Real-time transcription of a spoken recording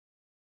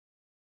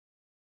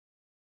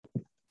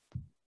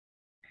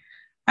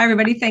Hi,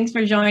 everybody. Thanks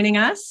for joining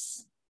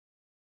us.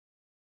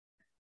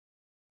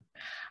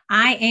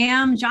 I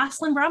am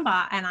Jocelyn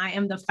Brumbaugh, and I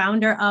am the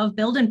founder of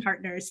Buildin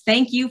Partners.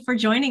 Thank you for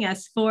joining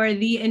us for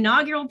the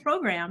inaugural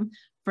program,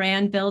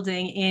 Brand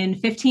Building in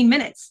 15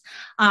 Minutes.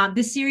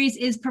 This series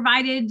is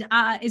provided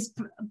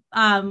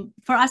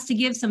for us to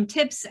give some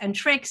tips and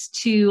tricks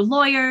to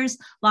lawyers,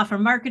 law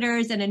firm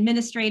marketers, and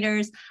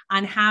administrators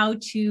on how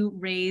to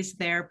raise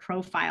their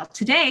profile.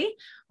 Today,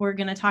 we're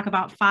going to talk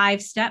about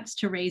 5 steps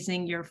to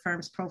raising your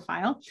firm's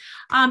profile.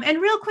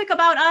 And real quick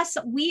about us,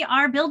 we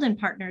are Buildin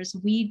Partners.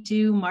 We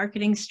do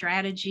marketing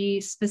strategy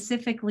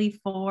specifically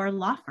for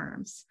law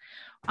firms.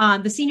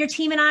 The senior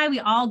team and I,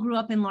 we all grew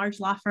up in large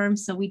law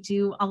firms, so we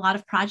do a lot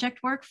of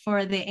project work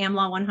for the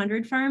AmLaw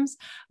 100 firms.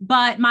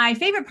 But my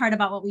favorite part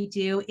about what we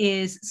do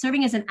is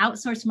serving as an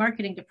outsourced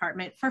marketing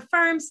department for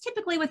firms,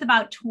 typically with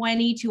about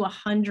 20 to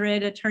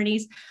 100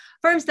 attorneys.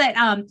 Firms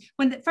that,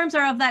 when the firms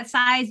are of that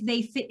size,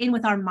 they fit in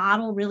with our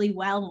model really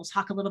well. And we'll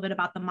talk a little bit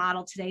about the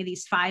model today,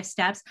 these 5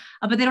 steps,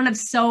 but they don't have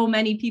so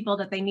many people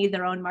that they need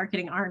their own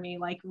marketing army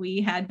like we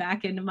had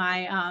back in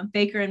my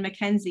Baker and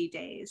McKenzie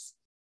days.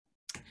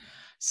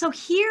 So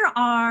here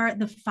are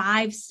the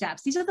 5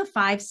 steps. These are the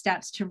 5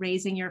 steps to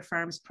raising your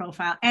firm's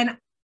profile. And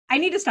I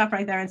need to stop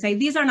right there and say,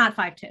 these are not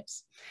 5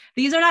 tips.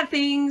 These are not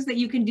things that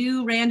you can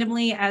do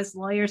randomly as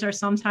lawyers or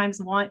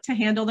sometimes want to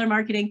handle their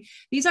marketing.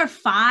 These are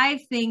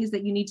 5 things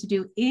that you need to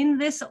do in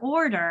this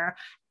order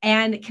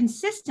and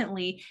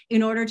consistently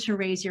in order to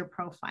raise your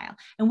profile.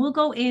 And we'll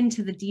go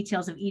into the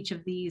details of each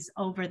of these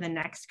over the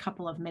next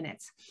couple of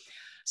minutes.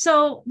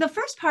 So the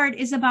first part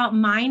is about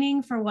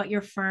mining for what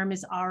your firm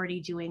is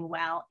already doing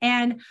well.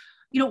 And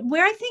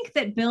where I think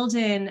that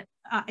Buildin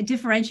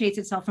differentiates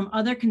itself from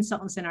other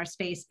consultants in our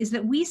space is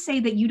that we say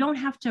that you don't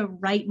have to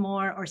write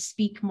more or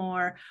speak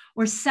more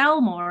or sell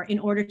more in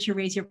order to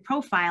raise your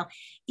profile.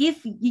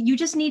 If you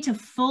just need to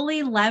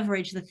fully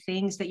leverage the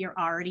things that you're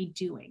already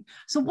doing.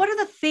 So what are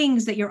the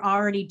things that you're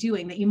already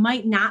doing that you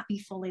might not be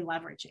fully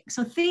leveraging?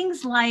 So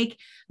things like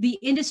the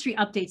industry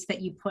updates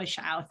that you push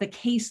out, the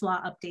case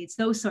law updates,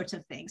 those sorts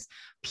of things.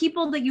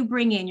 People that you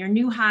bring in, your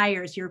new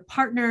hires, your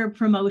partner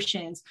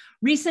promotions,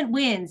 recent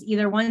wins,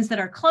 either ones that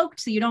are cloaked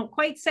so you don't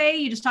quite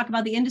say, you just talk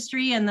about the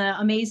industry and the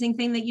amazing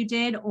thing that you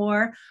did,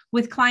 or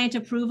with client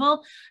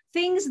approval,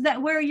 things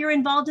that where you're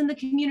involved in the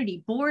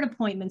community, board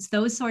appointments,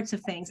 those sorts of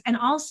things. And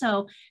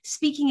also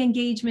speaking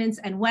engagements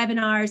and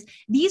webinars.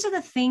 These are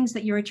the things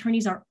that your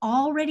attorneys are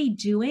already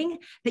doing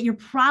that you're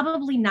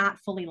probably not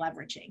fully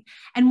leveraging.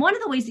 And one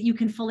of the ways that you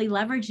can fully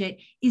leverage it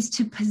is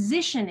to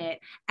position it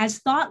as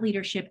thought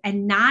leadership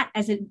and not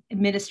as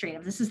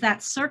administrative. This is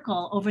that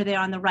circle over there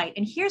on the right.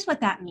 And here's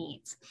what that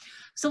means.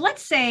 So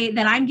let's say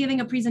that I'm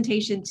giving a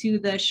presentation to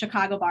the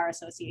Chicago Bar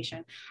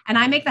Association, and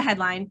I make the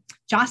headline,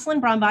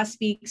 Jocelyn Brumbaugh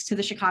speaks to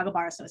the Chicago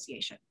Bar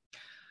Association.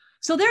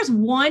 So there's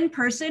one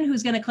person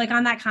who's going to click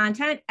on that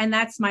content, and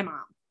that's my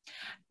mom.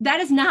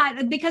 That is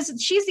not, because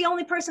she's the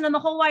only person in the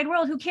whole wide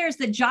world who cares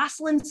that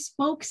Jocelyn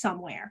spoke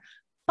somewhere.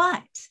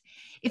 But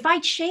if I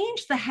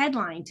change the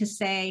headline to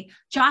say,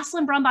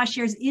 Jocelyn Brumbaugh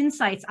shares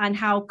insights on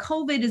how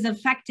COVID is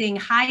affecting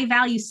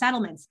high-value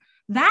settlements,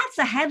 that's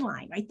a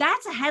headline, right?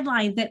 That's a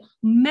headline that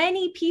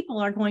many people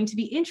are going to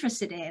be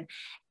interested in.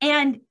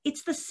 And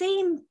it's the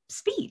same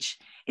speech.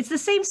 It's the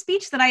same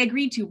speech that I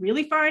agreed to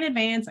really far in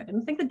advance. I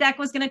didn't think the deck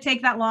was going to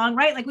take that long,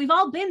 right? Like we've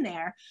all been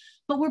there,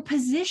 but we're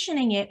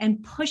positioning it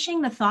and pushing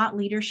the thought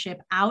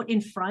leadership out in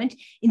front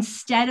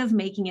instead of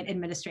making it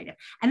administrative.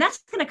 And that's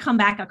going to come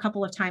back a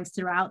couple of times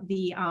throughout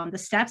the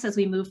steps as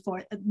we move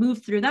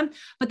through them.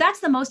 But that's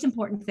the most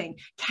important thing,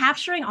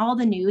 capturing all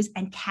the news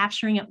and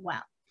capturing it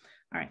well.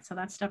 All right, so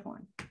that's step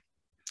 1.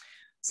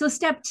 So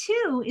step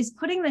 2 is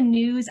putting the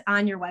news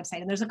on your website.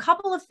 And there's a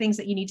couple of things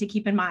that you need to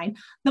keep in mind.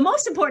 The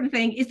most important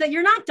thing is that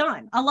you're not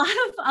done. A lot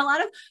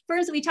of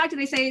firms that we talk to,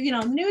 they say,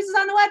 the news is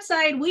on the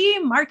website, we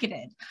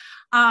marketed.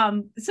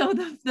 So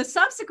the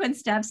subsequent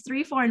steps,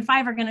 3, 4, and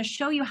 5 are going to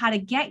show you how to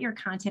get your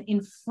content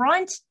in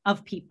front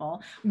of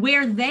people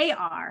where they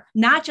are,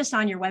 not just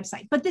on your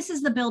website. But this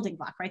is the building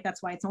block, right?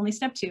 That's why it's only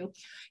step 2.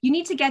 You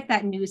need to get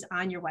that news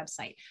on your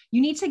website.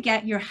 You need to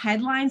get your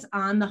headlines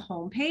on the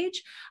homepage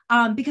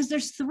because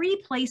there's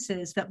 3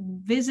 places that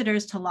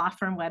visitors to law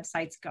firm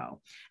websites go.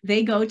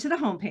 They go to the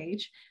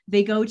homepage,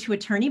 they go to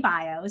attorney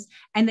bios,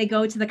 and they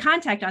go to the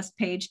contact us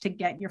page to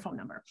get your phone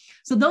number.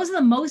 So those are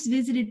the most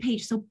visited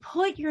pages. So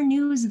put your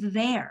news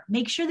there.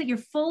 Make sure that you're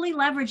fully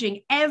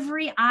leveraging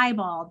every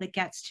eyeball that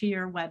gets to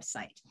your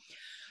website.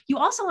 You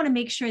also want to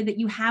make sure that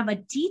you have a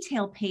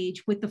detail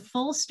page with the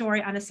full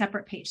story on a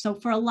separate page. So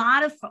for a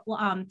lot of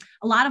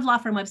law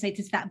firm websites,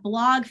 it's that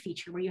blog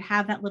feature where you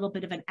have that little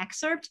bit of an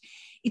excerpt.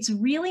 It's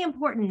really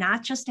important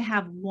not just to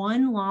have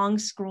one long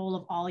scroll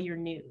of all your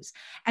news.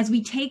 As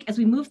we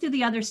move through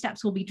the other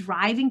steps, we'll be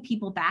driving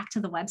people back to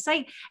the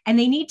website, and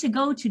they need to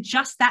go to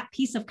just that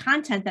piece of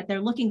content that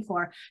they're looking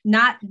for,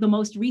 not the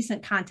most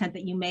recent content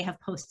that you may have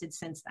posted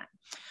since then.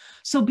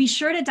 So be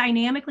sure to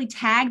dynamically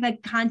tag the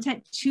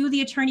content to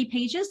the attorney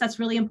pages. That's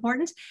really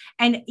important.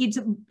 And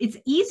it's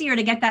easier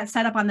to get that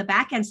set up on the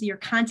back end so your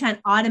content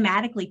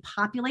automatically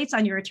populates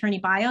on your attorney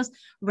bios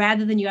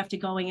rather than you have to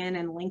go in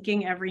and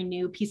linking every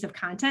new piece of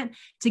content.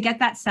 To get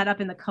that set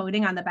up in the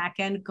coding on the back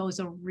end goes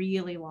a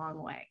really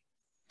long way.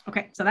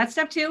 Okay, so that's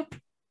step 2.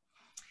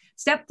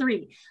 Step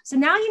 3. So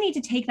now you need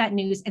to take that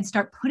news and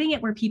start putting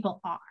it where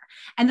people are.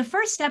 And the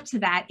first step to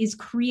that is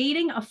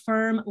creating a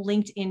firm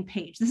LinkedIn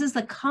page. This is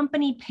the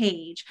company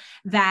page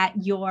that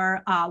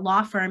your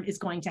law firm is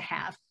going to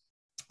have.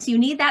 So you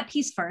need that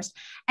piece first,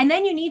 and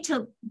then you need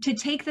to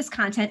take this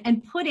content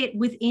and put it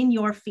within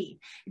your feed.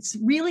 It's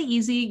really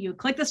easy. You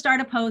click the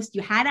start a post,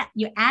 you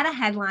add a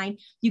headline,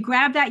 you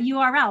grab that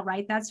URL,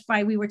 right? That's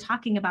why we were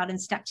talking about in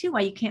step 2,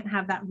 why you can't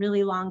have that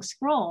really long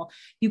scroll.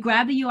 You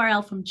grab the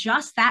URL from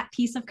just that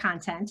piece of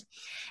content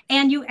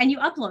and you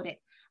upload it.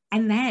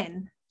 And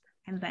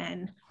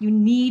then you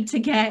need to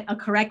get a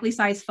correctly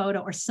sized photo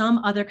or some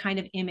other kind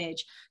of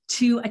image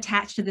to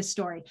attach to this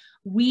story.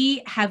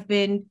 We have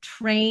been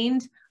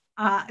trained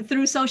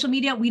through social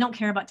media. We don't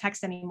care about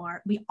text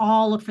anymore. We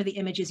all look for the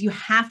images. You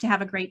have to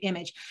have a great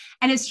image.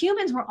 And as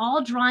humans, we're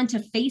all drawn to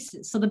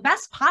faces. So the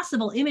best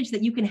possible image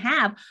that you can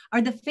have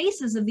are the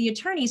faces of the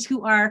attorneys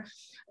who are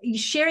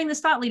sharing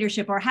this thought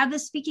leadership or have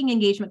this speaking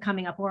engagement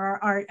coming up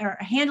or are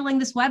handling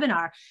this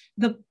webinar.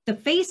 The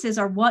faces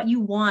are what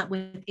you want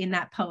within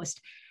that post.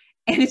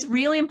 And it's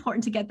really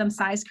important to get them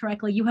sized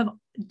correctly. You have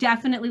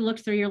definitely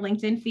looked through your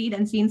LinkedIn feed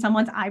and seen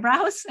someone's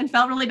eyebrows and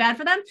felt really bad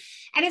for them.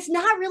 And it's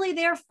not really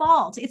their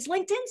fault. It's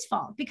LinkedIn's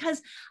fault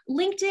because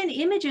LinkedIn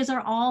images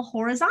are all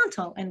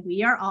horizontal and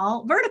we are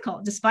all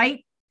vertical.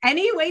 Despite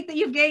any weight that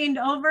you've gained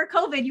over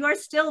COVID, you are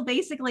still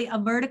basically a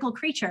vertical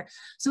creature.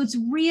 So it's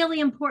really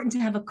important to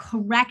have a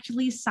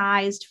correctly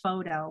sized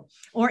photo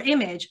or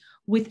image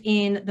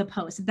within the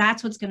post.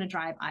 That's what's going to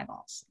drive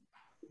eyeballs.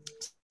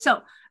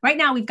 So right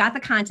now we've got the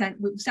content,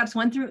 steps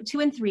 1 through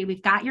 2 and 3,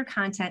 we've got your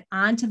content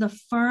onto the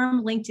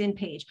firm LinkedIn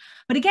page.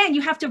 But again,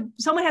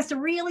 someone has to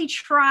really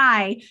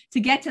try to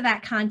get to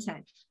that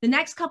content. The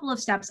next couple of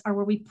steps are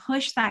where we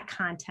push that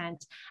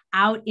content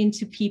out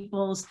into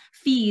people's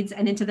feeds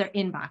and into their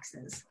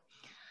inboxes.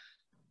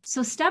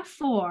 So step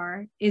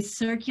 4 is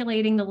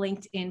circulating the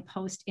LinkedIn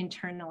post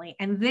internally.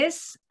 And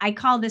this, I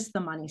call this the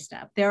money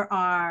step. There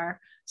are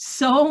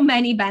so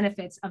many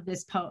benefits of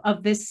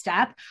this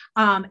step.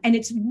 And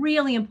it's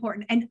really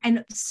important.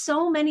 And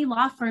so many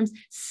law firms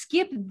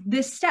skip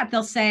this step.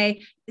 They'll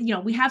say,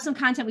 we have some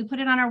content, we put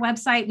it on our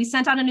website, we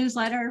sent out a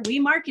newsletter, we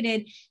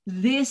marketed.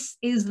 This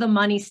is the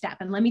money step.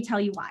 And let me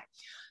tell you why.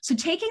 So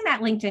taking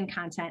that LinkedIn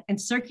content and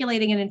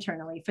circulating it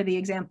internally, for the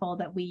example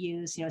that we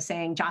use,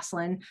 saying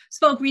Jocelyn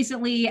spoke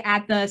recently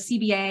at the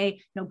CBA,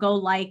 go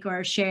like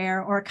or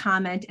share or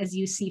comment as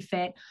you see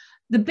fit.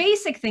 The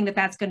basic thing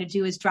that's going to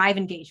do is drive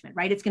engagement,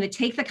 right? It's going to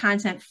take the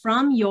content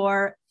from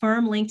your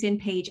firm LinkedIn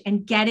page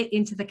and get it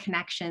into the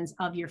connections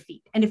of your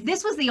feed. And if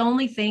this was the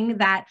only thing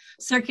that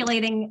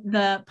circulating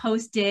the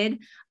post did,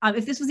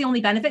 if this was the only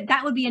benefit,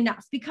 that would be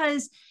enough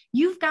because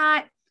you've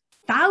got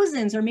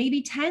thousands or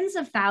maybe tens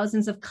of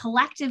thousands of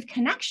collective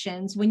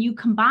connections. When you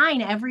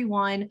combine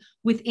everyone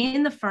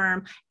within the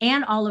firm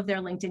and all of their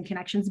LinkedIn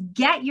connections,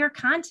 get your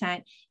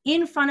content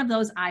in front of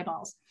those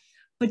eyeballs.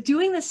 But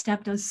doing this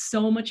step does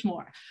so much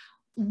more.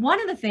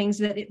 One of the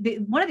things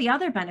one of the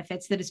other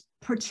benefits that is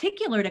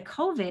particular to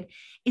COVID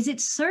is it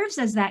serves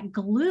as that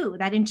glue,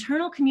 that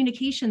internal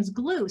communications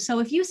glue. So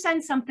if you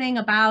send something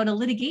about a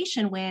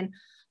litigation win,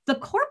 the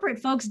corporate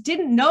folks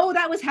didn't know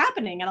that was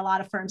happening at a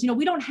lot of firms.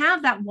 We don't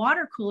have that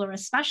water cooler,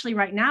 especially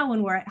right now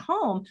when we're at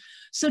home.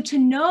 So to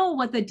know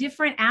what the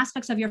different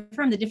aspects of your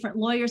firm, the different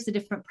lawyers, the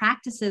different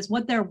practices,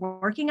 what they're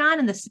working on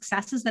and the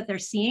successes that they're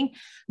seeing,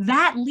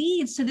 that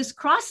leads to this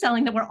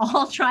cross-selling that we're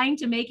all trying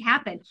to make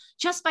happen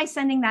just by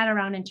sending that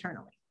around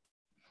internally.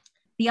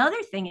 The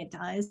other thing it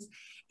does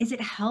is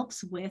it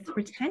helps with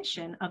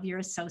retention of your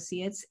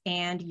associates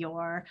and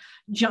your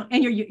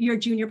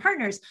junior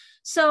partners.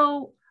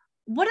 So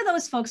what do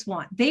those folks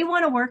want? They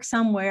want to work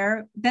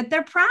somewhere that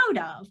they're proud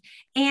of.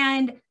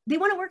 And they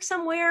want to work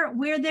somewhere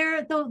where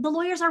the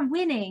lawyers are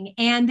winning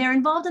and they're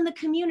involved in the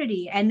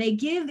community and they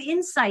give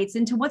insights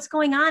into what's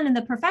going on in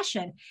the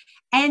profession.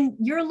 And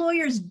your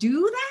lawyers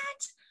do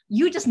that?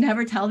 You just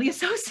never tell the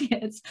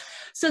associates.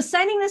 So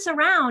sending this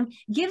around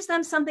gives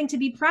them something to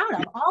be proud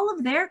of. All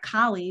of their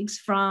colleagues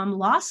from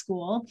law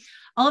school,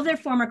 all of their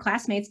former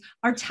classmates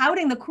are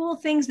touting the cool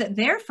things that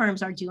their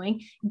firms are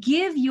doing.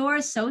 Give your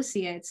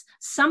associates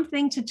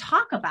something to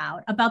talk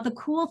about the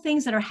cool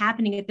things that are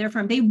happening at their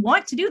firm. They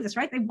want to do this,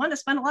 right? They want to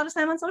spend a lot of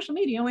time on social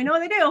media. We know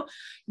they do.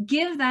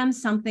 Give them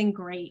something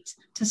great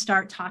to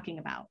start talking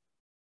about.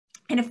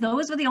 And if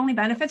those were the only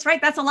benefits, right?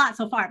 That's a lot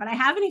so far, but I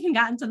haven't even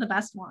gotten to the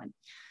best one.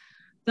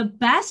 The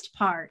best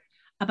part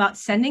about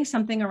sending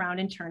something around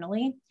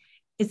internally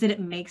is that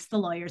it makes the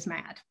lawyers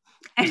mad.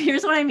 And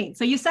here's what I mean.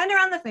 So you send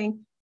around the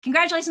thing.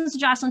 Congratulations to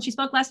Jocelyn. She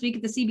spoke last week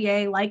at the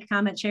CBA. Like,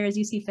 comment, share as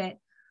you see fit.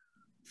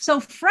 So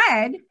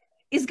Fred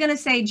is going to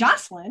say,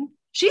 Jocelyn,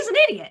 she's an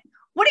idiot.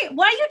 why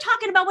are you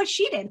talking about what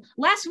she did?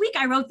 Last week,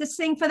 I wrote this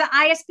thing for the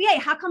ISBA.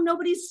 How come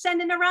nobody's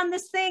sending around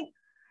this thing?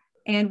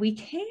 And we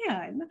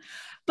can.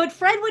 But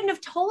Fred wouldn't have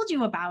told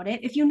you about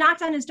it if you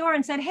knocked on his door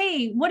and said,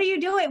 hey, what are you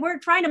doing? We're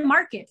trying to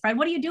market, Fred.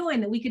 What are you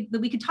doing that we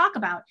could talk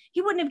about?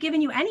 He wouldn't have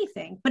given you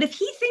anything. But if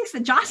he thinks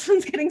that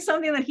Jocelyn's getting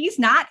something that he's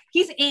not,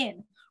 he's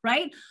in.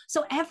 Right?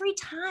 So every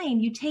time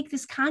you take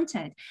this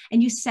content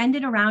and you send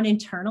it around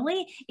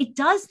internally, it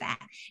does that.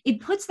 It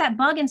puts that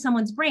bug in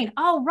someone's brain.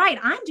 Oh, right,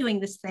 I'm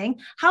doing this thing.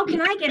 How can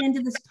I get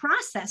into this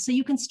process so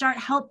you can start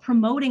help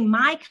promoting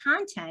my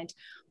content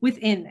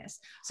within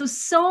this?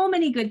 So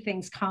many good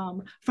things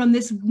come from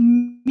this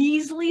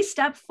measly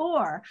step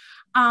 4.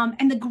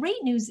 And the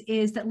great news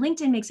is that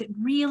LinkedIn makes it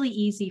really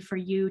easy for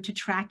you to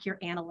track your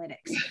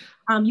analytics.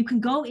 You can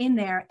go in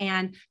there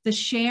and the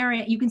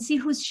sharing, you can see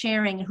who's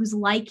sharing and who's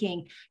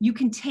liking. You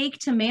can take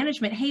to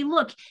management, hey,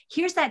 look,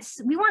 here's that.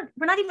 We're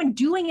not even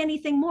doing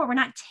anything more. We're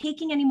not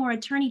taking any more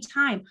attorney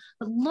time,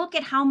 but look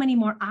at how many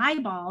more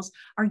eyeballs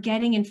are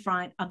getting in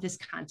front of this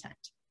content.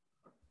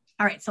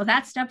 All right, so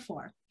that's step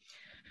 4.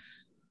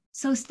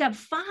 So step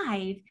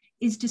 5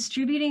 is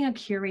distributing a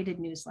curated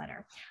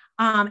newsletter.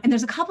 And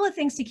there's a couple of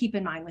things to keep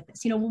in mind with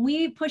this. When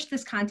we push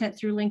this content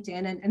through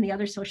LinkedIn and the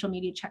other social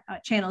media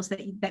channels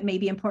that may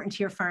be important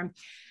to your firm,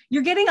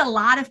 you're getting a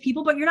lot of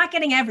people, but you're not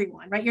getting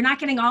everyone, right? You're not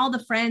getting all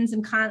the friends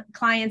and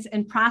clients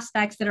and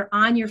prospects that are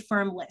on your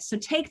firm list. So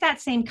take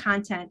that same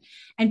content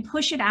and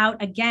push it out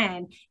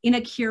again in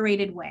a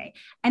curated way.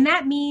 And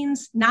that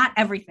means not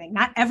everything,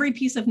 not every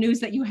piece of news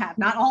that you have,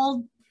 not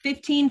all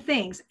 15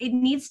 things. It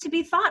needs to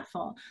be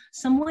thoughtful.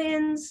 Some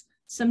wins,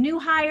 some new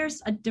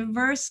hires, a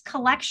diverse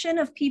collection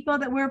of people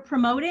that we're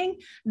promoting.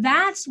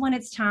 That's when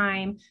it's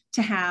time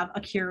to have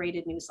a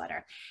curated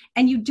newsletter.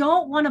 And you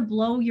don't want to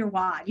blow your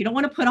wad. You don't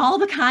want to put all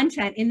the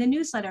content in the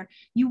newsletter.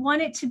 You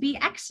want it to be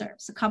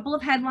excerpts, a couple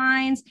of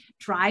headlines,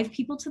 drive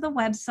people to the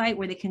website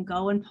where they can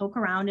go and poke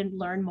around and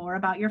learn more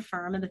about your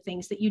firm and the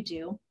things that you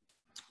do.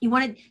 You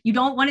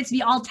don't want it to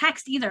be all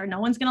text either. No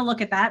one's going to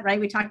look at that, right?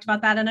 We talked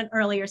about that in an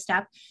earlier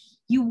step.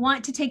 You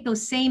want to take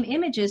those same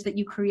images that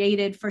you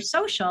created for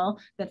social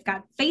that's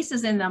got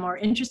faces in them or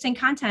interesting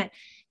content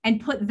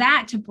and put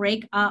that to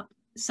break up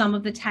some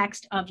of the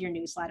text of your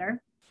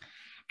newsletter.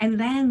 And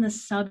then the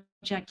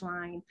subject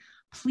line.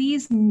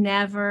 Please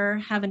never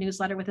have a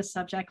newsletter with a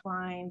subject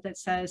line that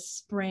says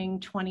spring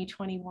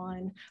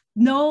 2021.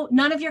 No,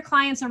 none of your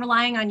clients are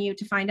relying on you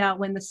to find out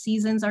when the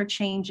seasons are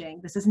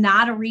changing. This is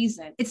not a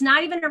reason. It's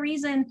not even a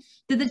reason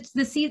that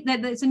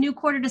it's a new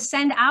quarter to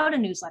send out a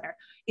newsletter.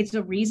 It's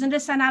a reason to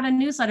send out a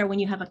newsletter when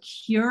you have a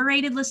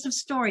curated list of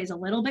stories, a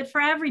little bit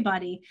for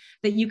everybody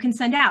that you can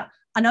send out.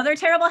 Another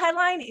terrible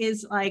headline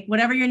is like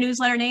whatever your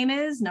newsletter name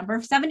is, number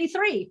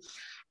 73.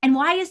 And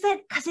why is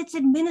that? Because it's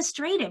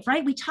administrative,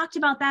 right? We talked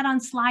about that on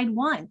slide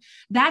 1.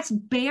 That's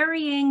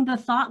burying the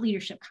thought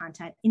leadership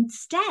content.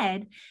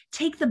 Instead,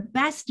 take the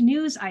best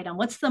news item.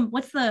 What's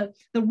the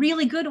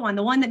really good one?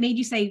 The one that made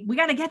you say, we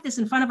got to get this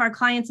in front of our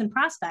clients and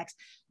prospects.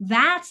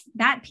 That's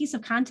that piece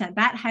of content,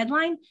 that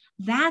headline,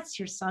 that's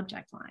your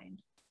subject line.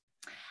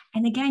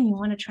 And again, you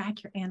want to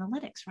track your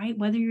analytics, right?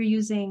 Whether you're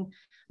using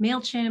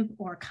MailChimp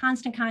or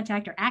Constant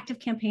Contact or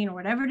ActiveCampaign or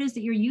whatever it is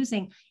that you're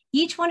using,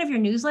 each one of your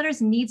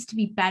newsletters needs to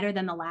be better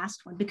than the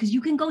last one because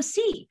you can go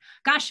see,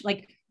 gosh,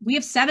 like we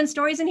have 7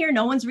 stories in here.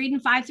 No one's reading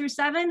 5 through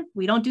 7.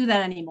 We don't do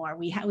that anymore.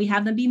 We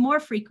have them be more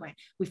frequent.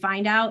 We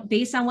find out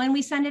based on when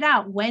we send it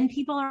out, when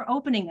people are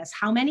opening this,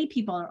 how many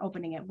people are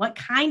opening it, what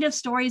kind of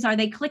stories are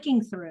they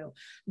clicking through.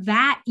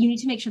 That you need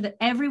to make sure that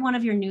every one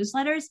of your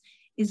newsletters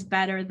is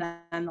better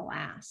than the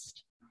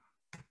last.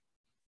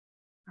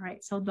 All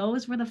right, so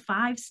those were the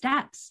 5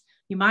 steps.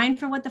 You mine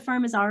for what the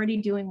firm is already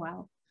doing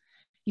well.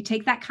 You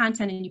take that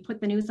content and you put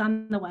the news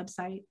on the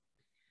website.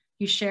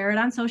 You share it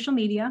on social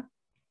media.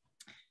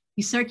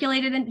 You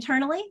circulate it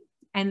internally,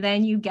 and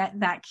then you get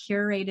that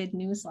curated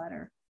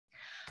newsletter.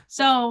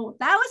 So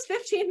that was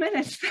 15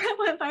 minutes. That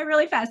went by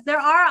really fast. There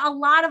are a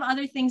lot of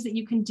other things that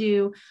you can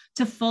do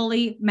to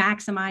fully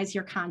maximize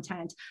your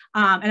content.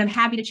 And I'm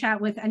happy to chat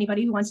with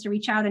anybody who wants to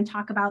reach out and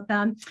talk about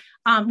them.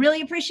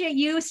 Really appreciate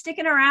you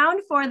sticking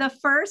around for the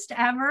first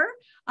ever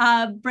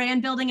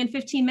Brand Building in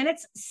 15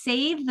 Minutes.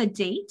 Save the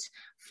date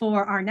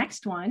for our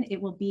next one.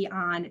 It will be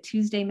on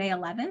Tuesday, May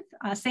 11th,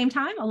 same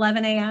time,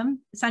 11 a.m.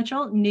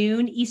 Central,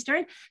 noon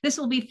Eastern. This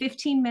will be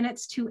 15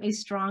 minutes to a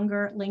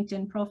stronger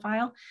LinkedIn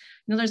profile.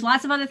 There's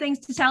lots of other things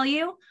to tell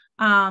you,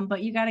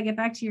 but you got to get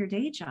back to your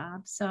day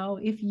job. So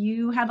if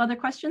you have other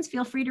questions,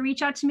 feel free to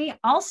reach out to me.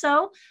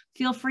 Also,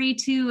 feel free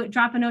to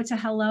drop a note to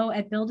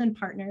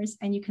hello@Build-In-Partners,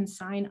 and you can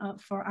sign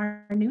up for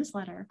our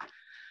newsletter.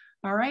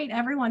 All right,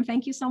 everyone,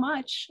 thank you so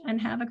much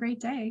and have a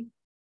great day.